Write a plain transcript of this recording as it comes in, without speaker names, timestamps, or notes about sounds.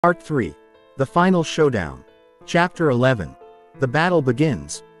Part 3. The Final Showdown. Chapter 11. The battle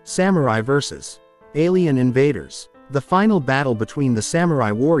begins. Samurai vs. Alien invaders. The final battle between the samurai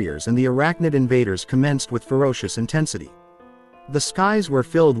warriors and the arachnid invaders commenced with ferocious intensity. The skies were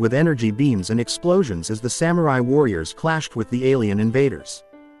filled with energy beams and explosions as the samurai warriors clashed with the alien invaders.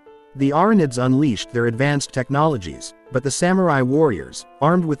 The arachnids unleashed their advanced technologies, but the samurai warriors,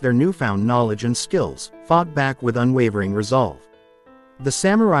 armed with their newfound knowledge and skills, fought back with unwavering resolve. The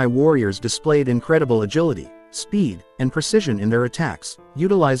samurai warriors displayed incredible agility, speed, and precision in their attacks,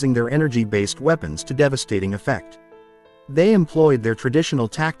 utilizing their energy-based weapons to devastating effect. They employed their traditional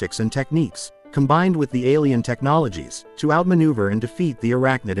tactics and techniques, combined with the alien technologies, to outmaneuver and defeat the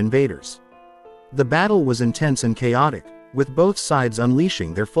arachnid invaders. The battle was intense and chaotic, with both sides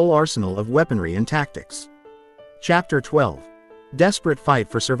unleashing their full arsenal of weaponry and tactics. Chapter 12. Desperate fight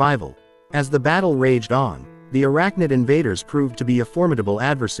for survival. As the battle raged on, the arachnid invaders proved to be a formidable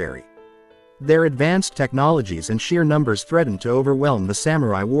adversary. Their advanced technologies and sheer numbers threatened to overwhelm the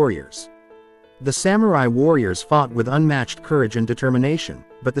samurai warriors. The samurai warriors fought with unmatched courage and determination,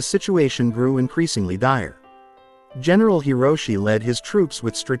 but the situation grew increasingly dire. General Hiroshi led his troops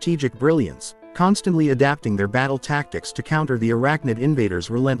with strategic brilliance, constantly adapting their battle tactics to counter the arachnid invaders'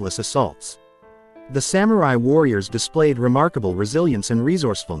 relentless assaults. The samurai warriors displayed remarkable resilience and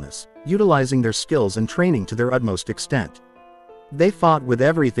resourcefulness, utilizing their skills and training to their utmost extent. They fought with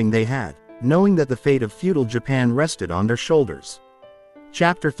everything they had, knowing that the fate of feudal Japan rested on their shoulders.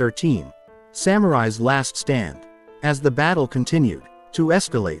 Chapter 13. Samurai's Last Stand. As the battle continued to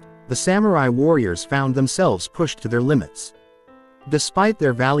escalate, the samurai warriors found themselves pushed to their limits. Despite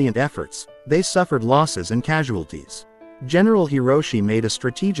their valiant efforts, they suffered losses and casualties. General Hiroshi made a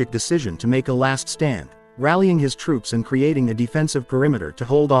strategic decision to make a last stand, rallying his troops and creating a defensive perimeter to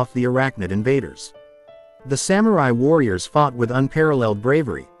hold off the arachnid invaders. The samurai warriors fought with unparalleled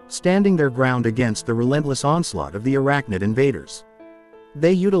bravery, standing their ground against the relentless onslaught of the arachnid invaders.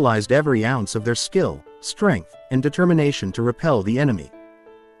 They utilized every ounce of their skill, strength, and determination to repel the enemy.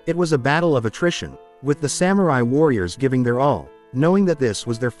 It was a battle of attrition, with the samurai warriors giving their all, knowing that this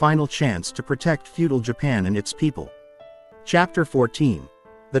was their final chance to protect feudal Japan and its people. Chapter 14.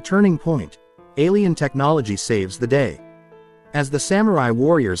 The Turning Point. Alien technology saves the day. As the samurai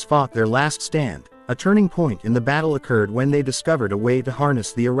warriors fought their last stand, a turning point in the battle occurred when they discovered a way to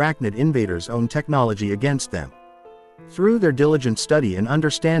harness the arachnid invaders' own technology against them. Through their diligent study and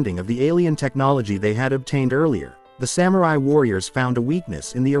understanding of the alien technology they had obtained earlier, the samurai warriors found a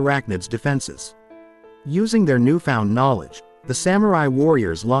weakness in the arachnids' defenses. Using their newfound knowledge, the samurai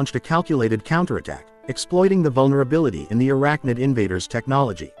warriors launched a calculated counterattack, exploiting the vulnerability in the arachnid invaders'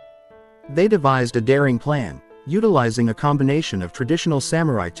 technology. They devised a daring plan, utilizing a combination of traditional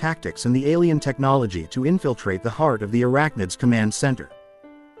samurai tactics and the alien technology to infiltrate the heart of the arachnids' command center.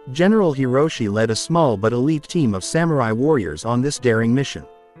 General Hiroshi led a small but elite team of samurai warriors on this daring mission.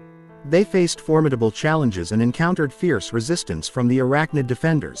 They faced formidable challenges and encountered fierce resistance from the arachnid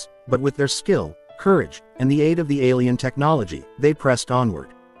defenders, but with their skill, courage, and the aid of the alien technology, they pressed onward.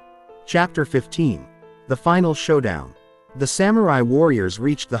 Chapter 15. The Final Showdown. The samurai warriors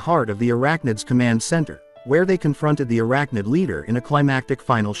reached the heart of the arachnids' command center, where they confronted the arachnid leader in a climactic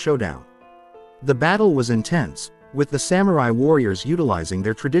final showdown. The battle was intense, with the samurai warriors utilizing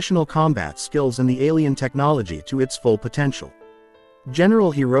their traditional combat skills and the alien technology to its full potential.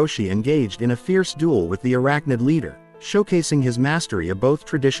 General Hiroshi engaged in a fierce duel with the arachnid leader, showcasing his mastery of both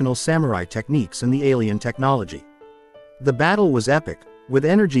traditional samurai techniques and the alien technology. The battle was epic, with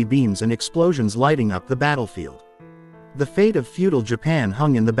energy beams and explosions lighting up the battlefield. The fate of feudal Japan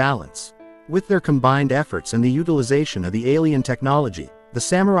hung in the balance. With their combined efforts and the utilization of the alien technology, the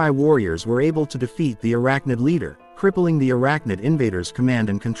samurai warriors were able to defeat the arachnid leader, crippling the arachnid invaders' command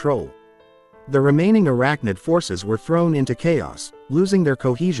and control. The remaining arachnid forces were thrown into chaos, losing their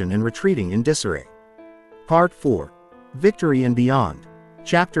cohesion and retreating in disarray. Part 4. Victory and Beyond.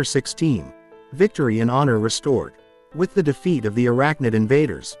 Chapter 16. Victory and Honor Restored. With the defeat of the arachnid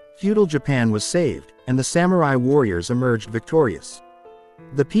invaders, feudal Japan was saved, and the samurai warriors emerged victorious.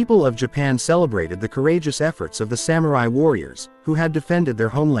 The people of Japan celebrated the courageous efforts of the samurai warriors, who had defended their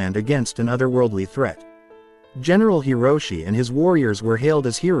homeland against an otherworldly threat. General Hiroshi and his warriors were hailed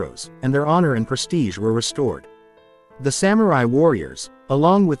as heroes, and their honor and prestige were restored. The samurai warriors,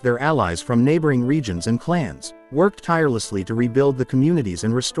 along with their allies from neighboring regions and clans, worked tirelessly to rebuild the communities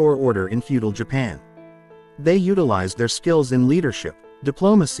and restore order in feudal Japan. They utilized their skills in leadership,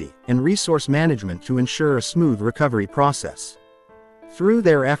 diplomacy, and resource management to ensure a smooth recovery process. Through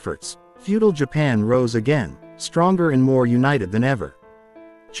their efforts, feudal Japan rose again, stronger and more united than ever.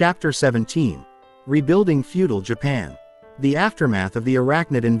 Chapter 17. Rebuilding feudal Japan. The aftermath of the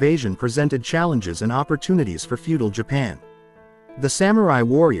Arachnid invasion presented challenges and opportunities for feudal Japan. The samurai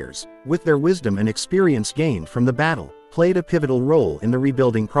warriors, with their wisdom and experience gained from the battle, played a pivotal role in the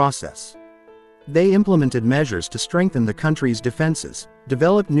rebuilding process. They implemented measures to strengthen the country's defenses,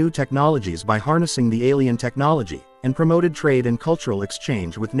 developed new technologies by harnessing the alien technology, and promoted trade and cultural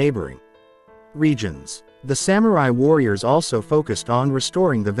exchange with neighboring regions. The samurai warriors also focused on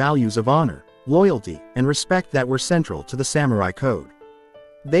restoring the values of honor, loyalty, and respect that were central to the samurai code.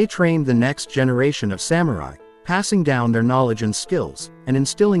 They trained the next generation of samurai, passing down their knowledge and skills, and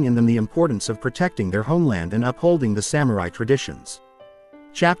instilling in them the importance of protecting their homeland and upholding the samurai traditions.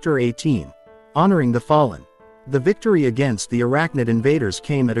 Chapter 18. Honoring the Fallen. The victory against the Arachnid invaders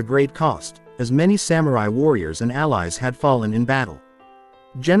came at a great cost, as many samurai warriors and allies had fallen in battle.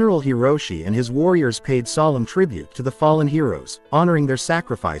 General Hiroshi and his warriors paid solemn tribute to the fallen heroes, honoring their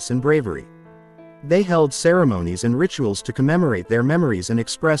sacrifice and bravery. They held ceremonies and rituals to commemorate their memories and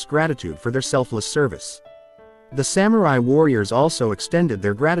express gratitude for their selfless service. The samurai warriors also extended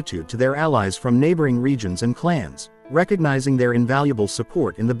their gratitude to their allies from neighboring regions and clans, recognizing their invaluable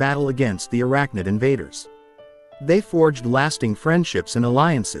support in the battle against the Arachnid invaders. They forged lasting friendships and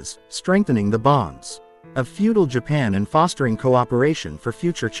alliances, strengthening the bonds of feudal Japan and fostering cooperation for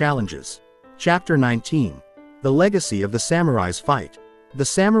future challenges. Chapter 19. The Legacy of the Samurai's Fight. The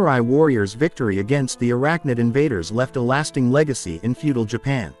samurai warriors' victory against the Arachnid invaders left a lasting legacy in feudal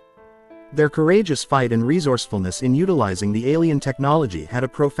Japan. Their courageous fight and resourcefulness in utilizing the alien technology had a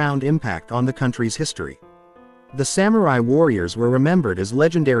profound impact on the country's history. The samurai warriors were remembered as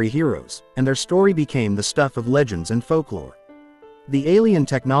legendary heroes, and their story became the stuff of legends and folklore. The alien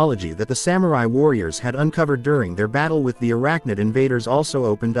technology that the samurai warriors had uncovered during their battle with the Arachnid invaders also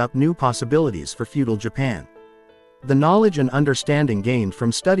opened up new possibilities for feudal Japan. The knowledge and understanding gained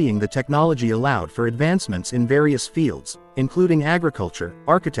from studying the technology allowed for advancements in various fields, including agriculture,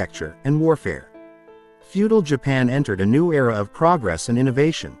 architecture, and warfare. Feudal Japan entered a new era of progress and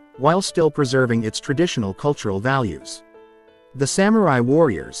innovation, while still preserving its traditional cultural values. The samurai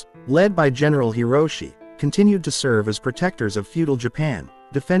warriors, led by General Hiroshi, continued to serve as protectors of feudal Japan,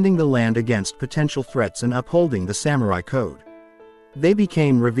 defending the land against potential threats and upholding the samurai code. They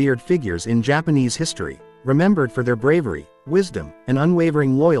became revered figures in Japanese history, remembered for their bravery, wisdom, and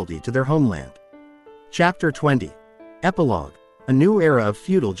unwavering loyalty to their homeland. Chapter 20. Epilogue. A new era of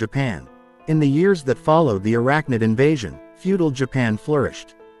feudal Japan. In the years that followed the Arachnid invasion, feudal Japan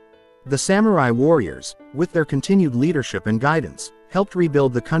flourished. The samurai warriors, with their continued leadership and guidance, helped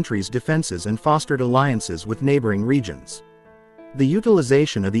rebuild the country's defenses and fostered alliances with neighboring regions. The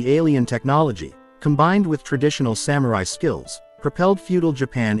utilization of the alien technology, combined with traditional samurai skills, propelled feudal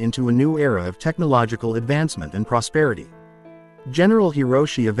Japan into a new era of technological advancement and prosperity. General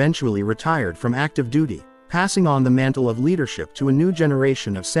Hiroshi eventually retired from active duty, passing on the mantle of leadership to a new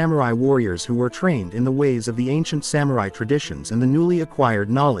generation of samurai warriors who were trained in the ways of the ancient samurai traditions and the newly acquired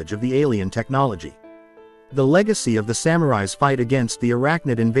knowledge of the alien technology. The legacy of the samurai's fight against the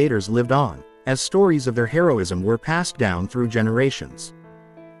Arachnid invaders lived on, as stories of their heroism were passed down through generations.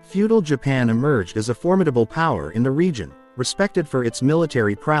 Feudal Japan emerged as a formidable power in the region, respected for its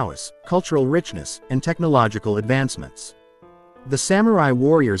military prowess, cultural richness, and technological advancements. The samurai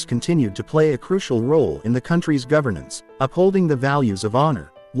warriors continued to play a crucial role in the country's governance, upholding the values of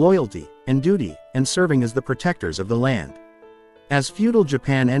honor, loyalty, and duty, and serving as the protectors of the land. As feudal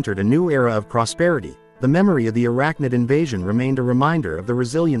Japan entered a new era of prosperity, the memory of the Arachnid invasion remained a reminder of the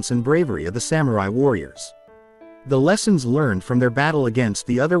resilience and bravery of the samurai warriors. The lessons learned from their battle against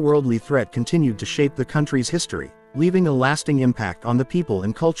the otherworldly threat continued to shape the country's history, leaving a lasting impact on the people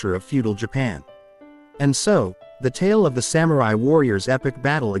and culture of feudal Japan. And so, the tale of the samurai warriors' epic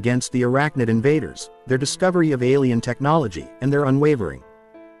battle against the Arachnid invaders, their discovery of alien technology, and their unwavering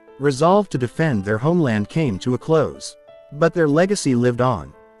resolve to defend their homeland came to a close. But their legacy lived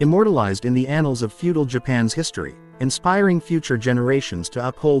on, immortalized in the annals of feudal Japan's history, inspiring future generations to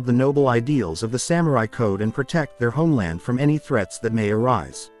uphold the noble ideals of the samurai code and protect their homeland from any threats that may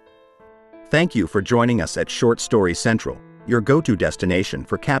arise. Thank you for joining us at Short Story Central, your go-to destination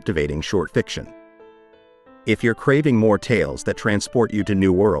for captivating short fiction. If you're craving more tales that transport you to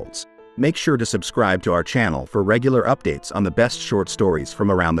new worlds, make sure to subscribe to our channel for regular updates on the best short stories from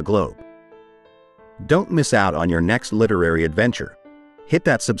around the globe. Don't miss out on your next literary adventure. Hit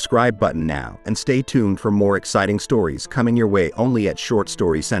that subscribe button now and stay tuned for more exciting stories coming your way only at Short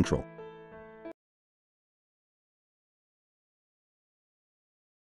Story Central.